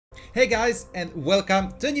Hey guys, and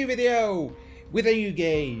welcome to a new video with a new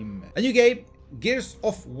game. A new game, Gears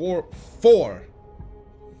of War 4.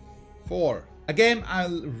 A game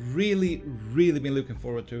I'll really been looking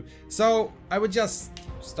forward to. So I will just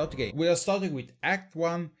start the game. We are starting with Act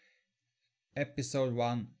 1, Episode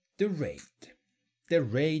 1, The Raid. The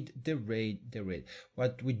raid.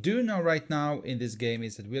 What we do know right now in this game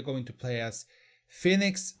is that we are going to play as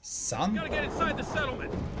Phoenix Sun. Gotta get inside the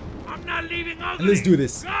settlement. I'm not leaving ugly. And let's do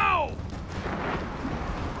this. Go!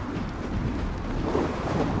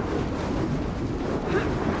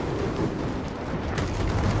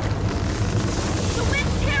 The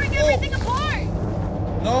wind's tearing everything apart!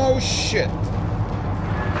 No shit.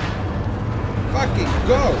 Fucking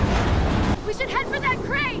go. We should head for that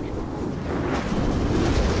crane!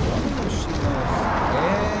 She knows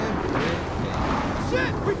everything.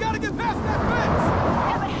 Shit! We gotta get past that fence!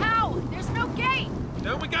 Yeah, but how? There's no gate!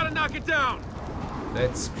 Then we gotta knock it down.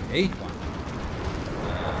 Let's create one.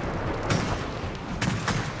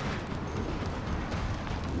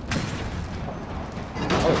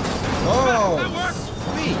 That works.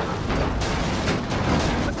 Sweet.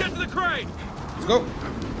 Let's get to the crane. Let's go.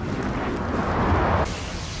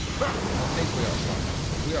 I think we are fine.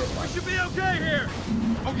 We are We fine. should be okay here.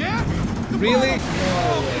 Oh yeah? Really?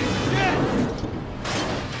 Shit!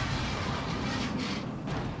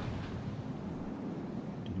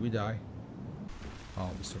 Did we die? Oh,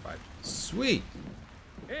 we survived. Sweet.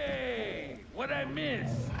 Hey, what I miss?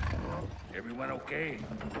 Everyone okay?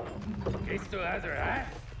 Kate still has her hat?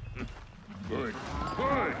 Good,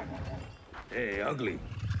 good. Hey, Ugly.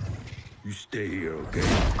 You stay here,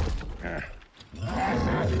 okay?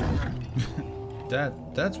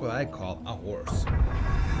 That's what I call a horse.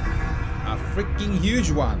 A freaking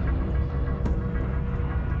huge one.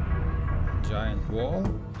 Giant wall.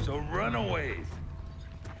 So runaways.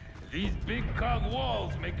 These big cog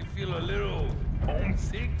walls make you feel a little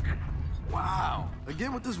homesick. Wow.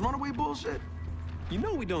 Again with this runaway bullshit? You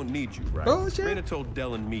know we don't need you, right? Bullshit. Reyna told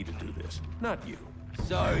Del and me to do this, not you.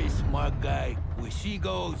 Sorry, smart guy. Where she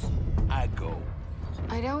goes, I go.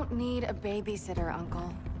 I don't need a babysitter,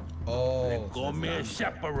 Uncle. Oh. Call me a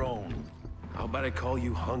chaperone. How about I call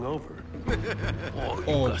you hungover? Oh, you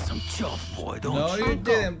Oh. got some chuff, boy, don't No, you? you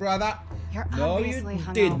didn't, brother. You're No, obviously you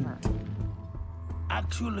hungover. didn't.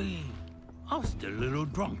 Actually, I'm still a little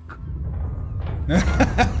drunk.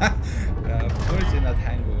 Of course you're not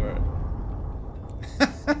hangover.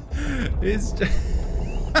 He's just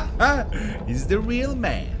he's the real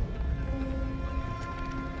man.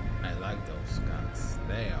 I like those guns.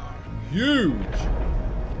 They are huge.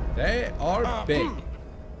 They are big.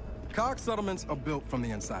 Cog settlements are built from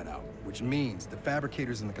the inside out, which means the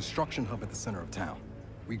fabricators in the construction hub at the center of town.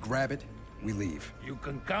 We grab it, we leave. You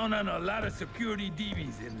can count on a lot of security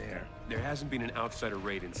DBs in there. There hasn't been an outsider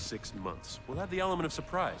raid in 6 months. We'll have the element of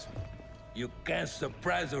surprise. You can't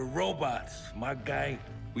surprise the robots, my guy.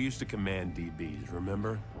 We used to command DBs,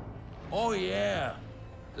 remember? Oh yeah,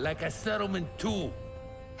 like a settlement too.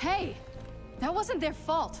 Hey, that wasn't their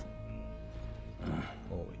fault.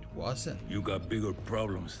 Oh, it wasn't. You got bigger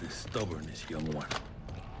problems than stubbornness, young one.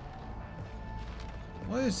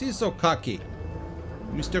 Why is he so cocky?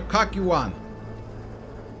 Mr. Cocky One.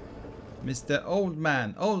 Mr. Old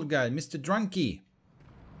Man, old guy, Mr. Drunky.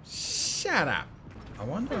 Shut up. I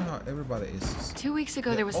wonder how everybody is. 2 weeks ago,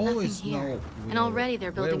 They there was nothing always here. know And already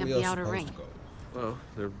they're where building up we the are outer supposed ring. to go. Well,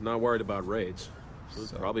 they're not worried about raids. So it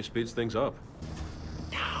So- probably speeds things up.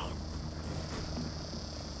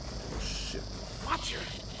 Shit. Watch her.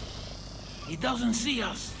 He doesn't see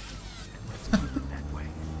us.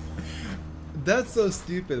 That's so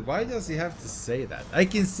stupid. Why does he have to say that? I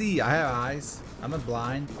can see. I have eyes. I'm not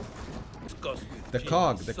blind. The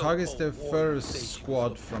COG is the first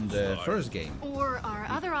squad from the first game. Or our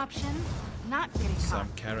other option, not getting caught. Some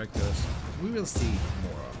characters we will see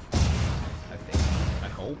more of. I think. I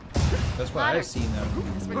hope. That's what I've seen.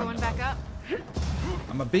 Guess we're going back up.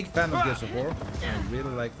 I'm a big fan of Gears of War. I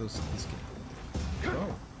really like this game.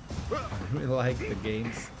 Oh. I really like the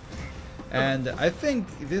games. And I think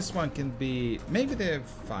this one can be maybe the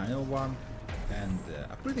final one and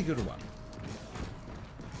a pretty good one.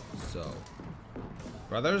 So,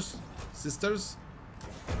 brothers, sisters,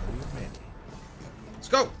 are you ready? Let's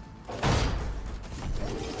go!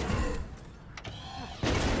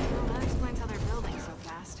 Well, that explains how they're building so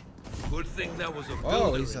fast. Good thing that was a builder.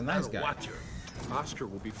 Oh, he's a and nice not guy. Watcher. Oscar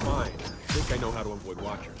will be fine. I think I know how to avoid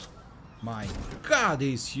watchers. My God,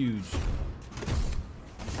 he's huge.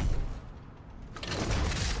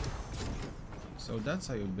 So that's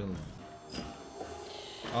how you build.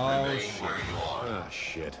 Oh shit. Ah,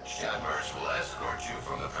 shit. Shepherds will escort you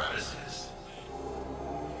from the premises.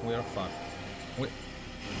 We are fucked.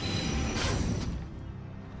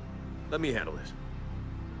 Let me handle this.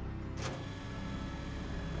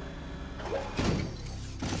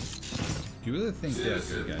 Do you really think that,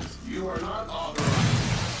 you guys? You are not authorized.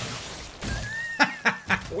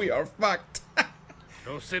 We are fucked.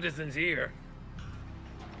 No citizens here.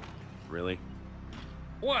 Really?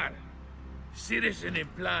 What? Citizen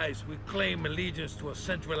implies we claim allegiance to a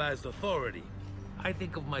centralized authority. I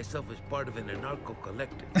think of myself as part of an anarcho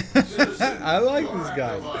collective. I like this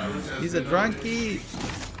guy. He's a drunkie.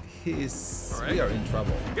 We are in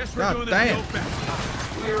trouble. Guess we're God doing this damn. so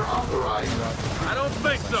fast. We are authorized. I don't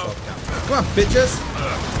think so. Come on, bitches.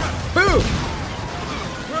 Boom.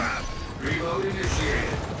 Reload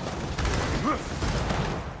initiated.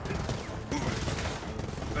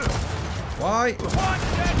 Why are you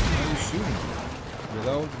shooting?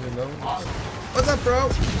 Reload, reload. What's up, bro?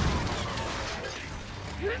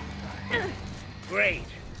 Great.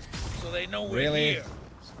 So they know we're Really? here.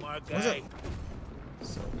 Smart What's guy. up?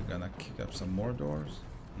 So we're gonna kick up some more doors?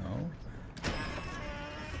 No?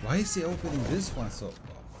 Why is he opening this one so...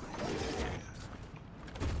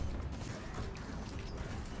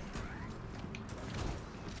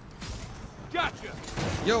 Gotcha.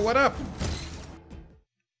 Yo, what up?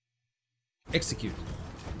 Execute.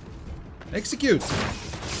 Execute!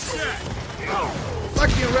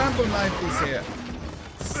 Fucking Rambo knife is here.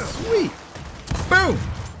 Sweet! Boom! Boom!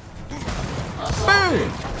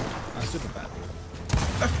 Ah, super bad.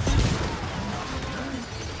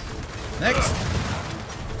 Next!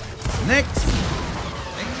 Next!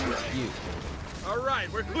 Execute. All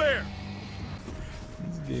right, we're clear.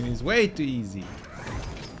 This game is way too easy.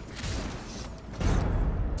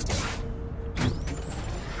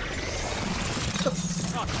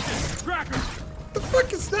 Oh, shit. Crackers. What the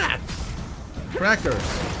fuck is that? Crackers.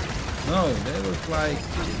 No, they look like... I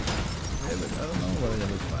don't know what they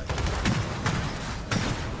look like.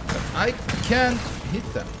 But I can't hit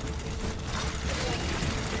them.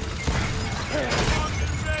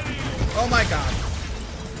 Oh my god.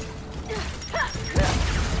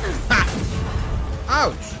 Ha!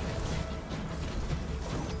 Ouch.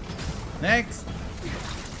 Next.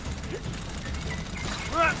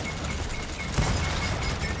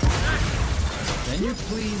 Can you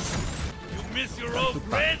please You miss your old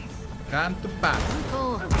friends? come to pass?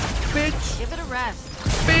 Cool. Bitch! Give it a rest.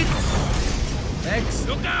 Bitch! Next.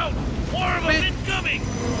 Look out! More of them incoming!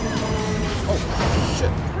 Oh,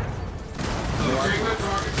 shit. Locating the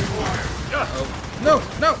target required. Oh. No,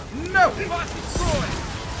 no, no!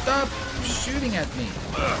 Stop shooting at me.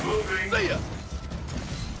 Moving. See ya.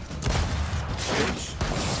 Bitch.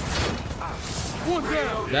 One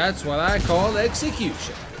down. That's what I call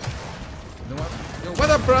execution. You know what? Yo, what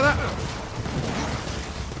up, brother?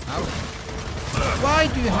 Ow. Why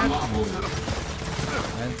do you have to move?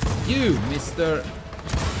 And you, Mr.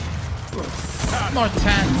 Smart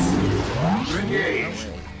Pants. Engage.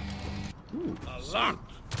 A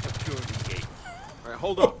locked security gate. All right,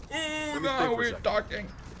 hold up. Oh, Let me now think for a we're second. talking.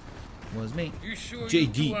 Was me. You sure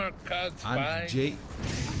JD. you aren't COG I'm spies? J.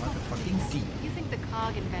 Motherfucking Z. You think the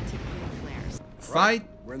COG invented green flares? Fight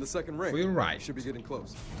We're in the second ring. We're right. Should be getting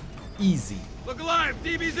close. easy. Look alive.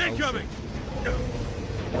 DB's incoming.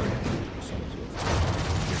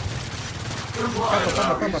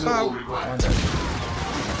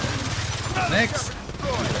 Next.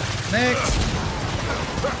 Next.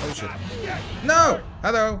 Oh shit. No!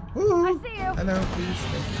 Hello. Woo. I see you. Hello, please.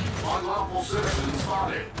 Thank you. Unlawful citizen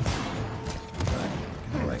spotted.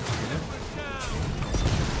 Can I, like, hit him?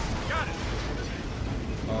 Got it.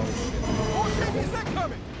 Oh shit. More DB's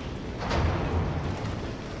incoming.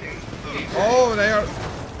 Oh, they are.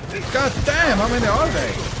 God damn, how many are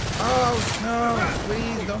they? Oh no,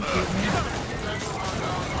 please don't kill me.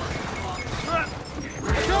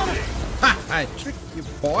 Ha! I tricked you,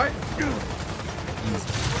 boy.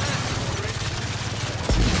 Easy.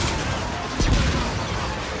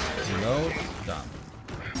 Reload, done.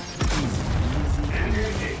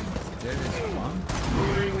 Easy. There is one.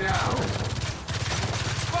 Moving now.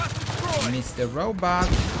 Mr. Robot.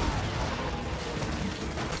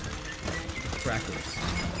 Crackers.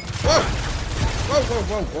 Whoa! Whoa, whoa,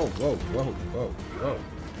 whoa, whoa, whoa, whoa, whoa, whoa.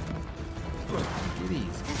 Get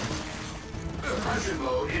easy. Suppression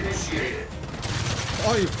mode initiated.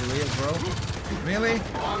 Oh, you for real, bro? Really?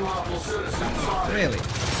 Unlawful citizen spotted. Really?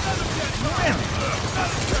 Really?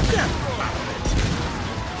 Yeah.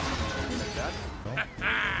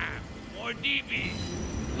 More DB.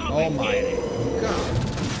 Oh my god.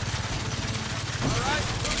 All right.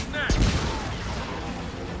 Who's next?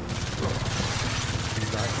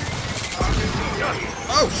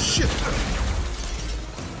 Oh shit!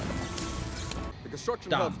 The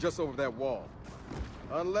construction Dumb. hub's just over that wall.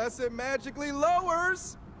 Unless it magically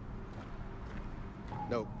lowers.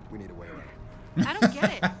 Nope, we need a way around. I don't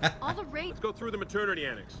get it. All the raid... Let's go through the maternity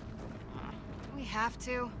annex. We have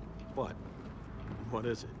to. What? What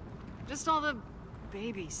is it? Just all the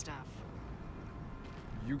baby stuff.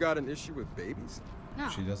 You got an issue with babies? No,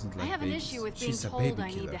 She doesn't I like have an babies. issue with being She's a told baby I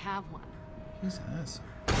need killer. to have one. He's an asshole.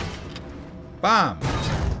 Bam!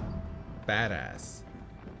 Badass.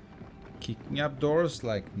 Kicking up doors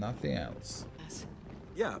like nothing else. Yes.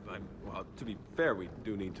 Yeah, well, to be fair, we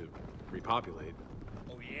do need to repopulate.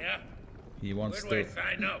 Oh, yeah? He wants Where do to.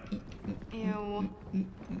 I sign up? Ew.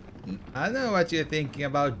 I know what you're thinking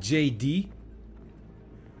about, JD.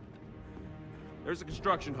 There's the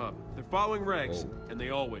construction hub. They're following regs, Oh. and they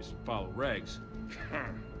always follow regs.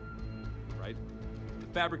 Right? The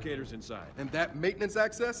fabricator's inside. And that maintenance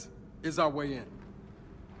access is our way in.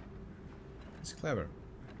 It's clever.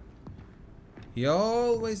 He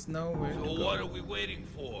always know where to So go. what are we waiting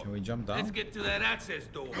for? Can we jump down? Let's get to that access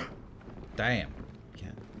door. Damn.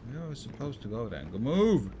 Can't. Where are we supposed to go then? Go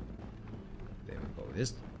move. There we go.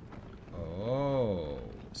 This. Oh.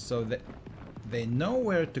 So they know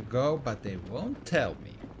where to go, but they won't tell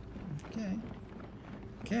me. Okay.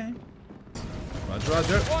 Okay. Roger,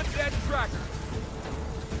 Roger. One dead tracker.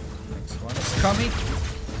 Next one is coming.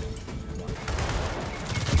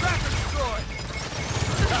 Tracker destroyed.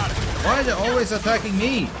 Why are they always attacking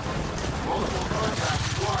me? Multiple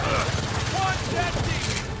contacts acquired. One dead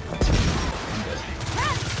DB.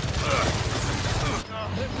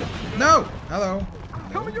 No! Hello.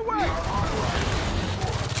 Coming your way.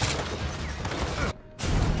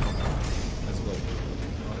 Let's go.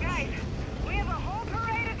 Guys, we have a whole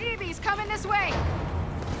parade of DBs coming this way.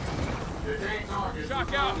 Detain targets Shock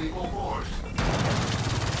with out. lethal force.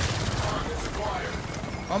 Targets acquired.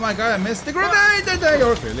 Oh my god, I missed the grenade! They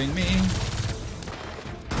are killing me.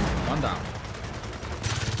 One down.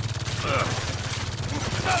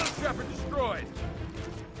 Trapper destroyed.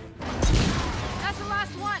 That's the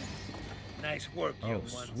last one. Nice work, Oh, young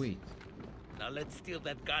ones. sweet. Now let's steal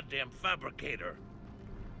that goddamn fabricator.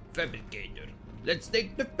 Fabricator. Let's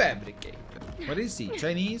take the fabricator. What is he?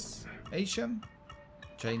 Chinese? Asian?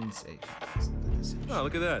 Chinese Asian. Oh,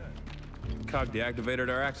 look at that. COG deactivated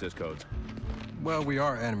our access codes. Well, we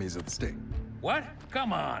are enemies of the state. What?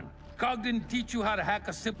 Come on. COG didn't teach you how to hack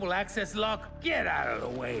a simple access lock? Get out of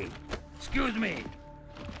the way. Excuse me.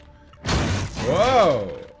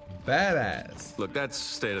 Whoa! Badass. Look, that's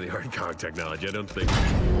state-of-the-art COG technology. I don't think...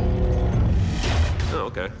 Oh,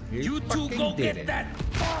 okay. You two fucking go did get it. that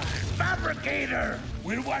fabricator.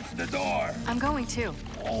 We'll watch the door. I'm going too.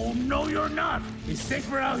 Oh, no, you're not. It's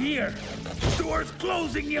safer out here. Door's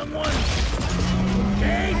closing, young ones.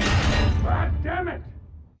 Okay? God damn it.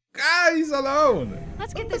 Guys, alone!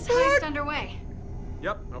 Let's get this heist underway.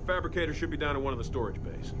 Yep, our fabricator should be down in one of the storage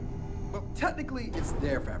bays. Well, technically, it's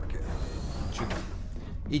their fabricator.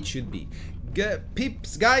 It should be.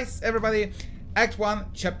 Peeps, guys, everybody. Act 1,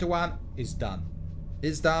 Chapter 1 is done.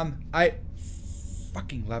 It's done. I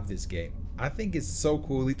fucking love this game. I think it's so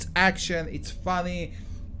cool. It's action, it's funny,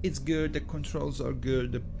 it's good, the controls are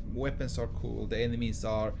good, the weapons are cool, the enemies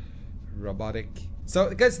are robotic. So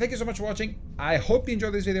guys, thank you so much for watching. I hope you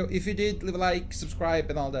enjoyed this video. If you did, leave a like, subscribe,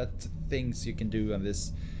 and all that things you can do on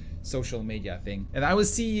this social media thing. And I will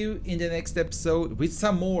see you in the next episode with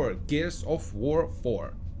some more Gears of War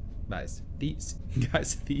 4.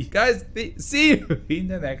 See you in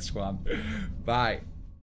the next one. Bye.